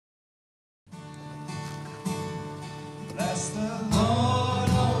Bless the Lord,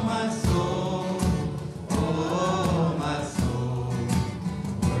 oh my soul, oh my soul,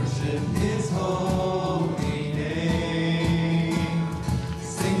 worship His holy name.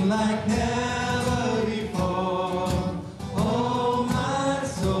 Sing like never before, oh my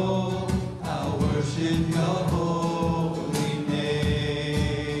soul, I'll worship Your holy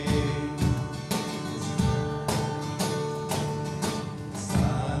name. The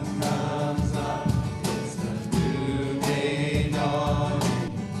sun comes up, it's a new day dawning.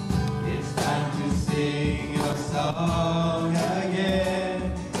 It's time to sing your song again.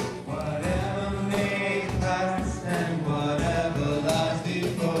 Whatever may pass and whatever lies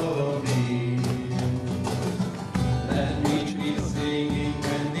before me, let me be singing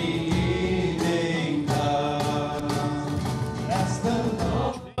when the evening comes. That's the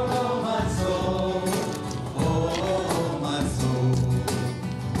Lord, oh my soul, oh my soul,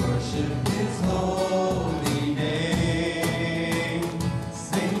 worship His holy name.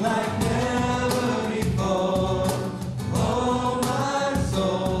 Sing like never before, oh my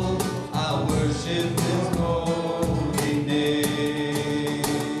soul, I worship His holy name.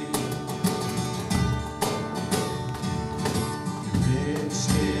 You're rich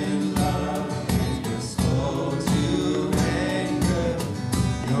in love and you're slow to anger.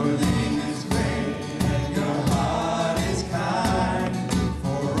 Your name is great and your heart is kind.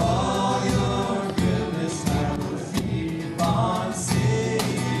 For all your goodness I will keep on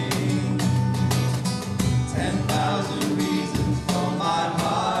singing. 10,000 reasons for my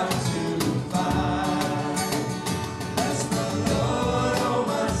heart to find. Bless the Lord, oh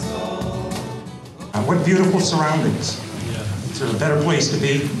my soul. What beautiful surroundings. Is there a better place to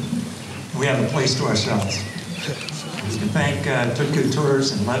be? We have a place to ourselves. We can thank Took Good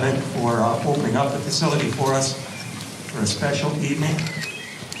Tours and Levitt for opening up the facility for us for a special evening.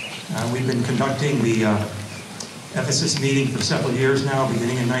 We've been conducting the Ephesus meeting for several years now,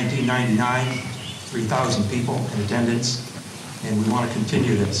 beginning in 1999, 3,000 people in attendance, and we want to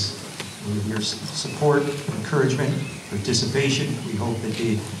continue this. With your support, encouragement, participation, we hope that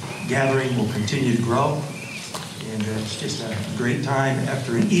the gathering will continue to grow. And it's just a great time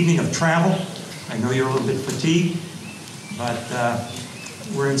after an evening of travel. I know you're a little bit fatigued, but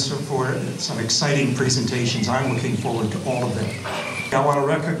we're in for some exciting presentations. I'm looking forward to all of them. I want to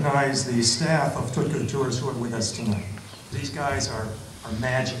recognize the staff of Took Good Tours who are with us tonight. These guys are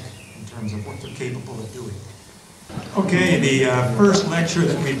magic in terms of what they're capable of doing. Okay, the first lecture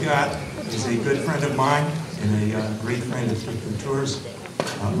that we've got is a good friend of mine and a great friend of Took Good Tours,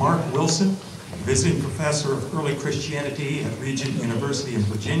 Mark Wilson, visiting professor of early Christianity at Regent University in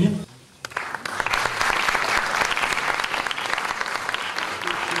Virginia.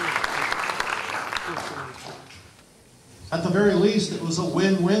 At the very least, it was a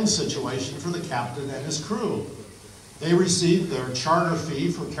win-win situation for the captain and his crew. They received their charter fee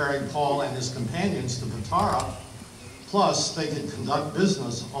for carrying Paul and his companions to Patara, plus they could conduct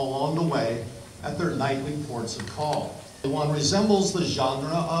business along the way at their nightly ports of call. One resembles the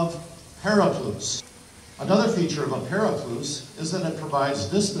genre of periplus. Another feature of a periplus is that it provides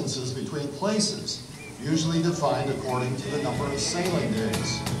distances between places, usually defined according to the number of sailing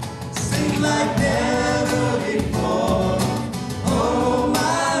days. Sing like never before, oh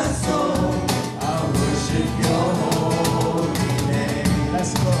my soul, I worship Your holy name.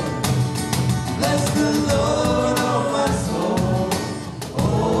 Bless the Lord. Bless the Lord, oh my soul,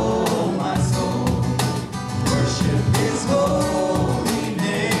 oh my soul, worship His holy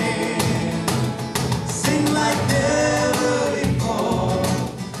name. Sing like never before,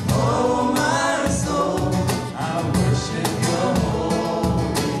 oh my soul, I worship Your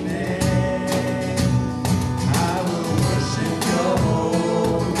holy name. I will worship Your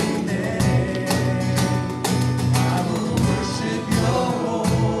holy name. I will worship Your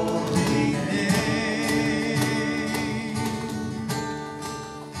holy name.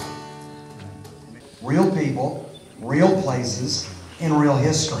 Real people, real places, and real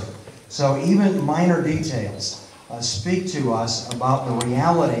history. So even minor details speak to us about the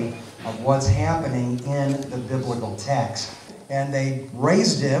reality of what's happening in the biblical text. And they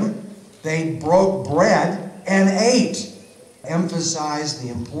raised him, they broke bread and ate. Emphasized the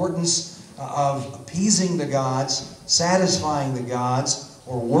importance of appeasing the gods, satisfying the gods,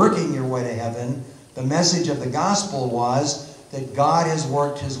 or working your way to heaven. The message of the gospel was that God has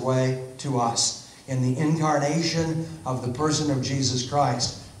worked His way to us. In the incarnation of the person of Jesus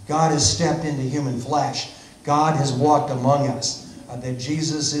Christ, God has stepped into human flesh. God has walked among us. That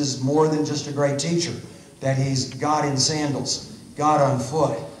Jesus is more than just a great teacher. That He's God in sandals, God on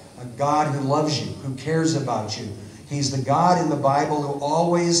foot, a God who loves you, who cares about you. He's the God in the Bible who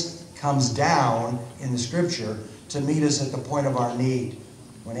always comes down in the Scripture to meet us at the point of our need.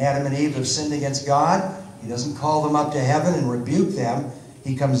 When Adam and Eve have sinned against God, he doesn't call them up to heaven and rebuke them.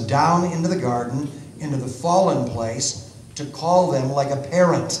 He comes down into the garden, into the fallen place, to call them like a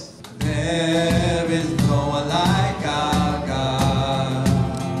parent. There is no one like our God.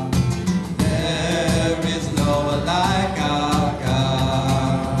 There is no one like our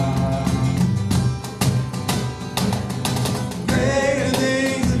God. Greater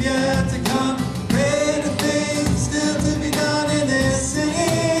things have yet to come. Greater things still to be done in this city.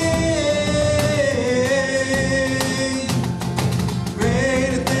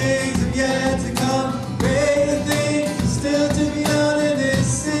 Greater things have yet to come. Greater things still to be done in this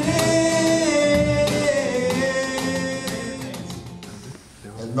city.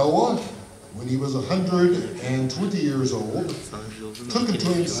 And Noah, when he was 120 years old, took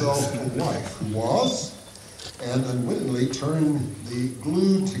unto himself a wife who was, and unwittingly turned the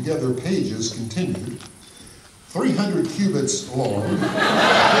glued together pages, continued, 300 cubits long,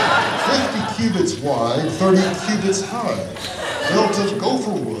 50 cubits wide, 30 cubits high, built of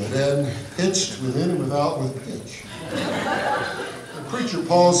gopher wood and pitched within and without with pitch. The preacher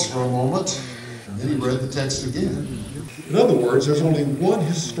paused for a moment, and then he read the text again. In other words, there's only one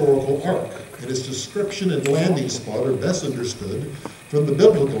historical ark, and its description and landing spot are best understood from the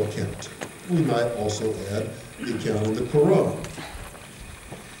biblical account. We might also add the account in the Quran.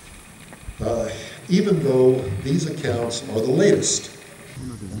 Even though these accounts are the latest.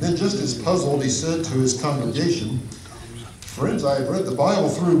 And then just as puzzled, he said to his congregation, "Friends, I have read the Bible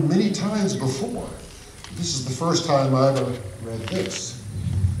through many times before. This is the first time I've ever read this.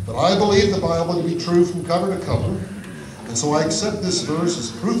 But I believe the Bible to be true from cover to cover. And so I accept this verse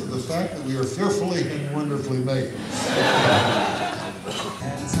as proof of the fact that we are fearfully and wonderfully made."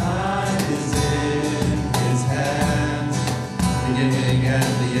 And time is in his hands, beginning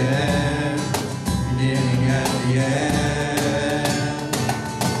and the end, beginning and the end.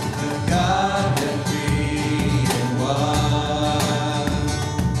 The God that created one,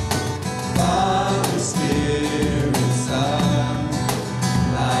 Father, Spirit, Son,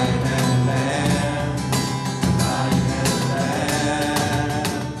 Lion and Lamb, Lion and Lamb.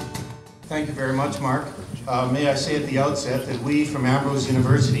 Thank you very much, Mark. May I say at the outset that we from Ambrose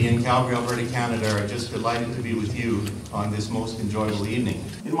University in Calgary, Alberta, Canada are just delighted to be with you on this most enjoyable evening.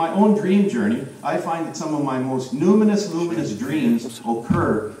 In my own dream journey, I find that some of my most luminous dreams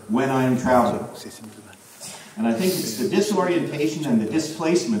occur when I am traveling. And I think it's the disorientation and the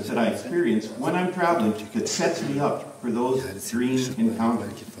displacement that I experience when I'm traveling that sets me up for those dream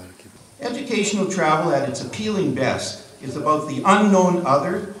encounters. Educational travel at its appealing best is about the unknown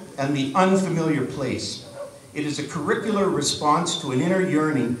other and the unfamiliar place. It is a curricular response to an inner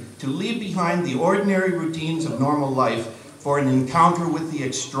yearning to leave behind the ordinary routines of normal life for an encounter with the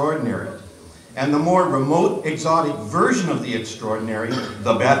extraordinary. And the more remote, exotic version of the extraordinary,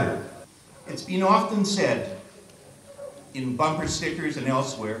 the better. It's been often said, in bumper stickers and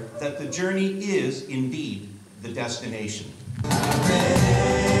elsewhere, that the journey is indeed the destination. How great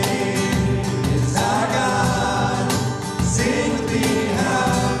is our God? Sing with me,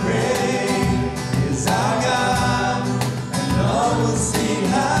 how great is our God? And all will sing,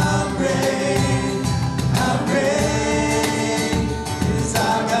 how great is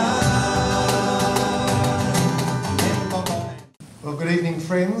our God. Well, good evening,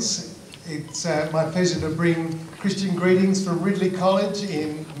 friends. It's my pleasure to bring Christian greetings from Ridley College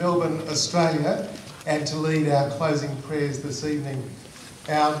in Melbourne, Australia, and to lead our closing prayers this evening.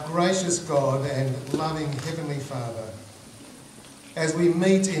 Our gracious God and loving Heavenly Father, as we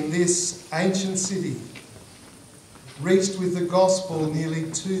meet in this ancient city, reached with the gospel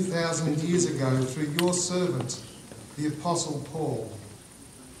nearly 2,000 years ago through your servant, the Apostle Paul,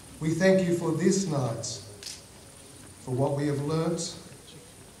 we thank you for this night, for what we have learnt,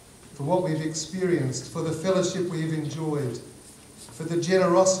 for what we've experienced, for the fellowship we have enjoyed, for the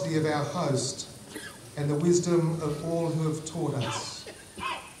generosity of our host, and the wisdom of all who have taught us.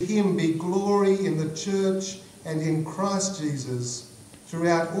 To him be glory in the church and in Christ Jesus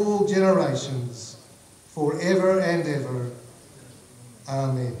throughout all generations, forever and ever.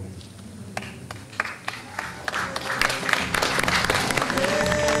 Amen.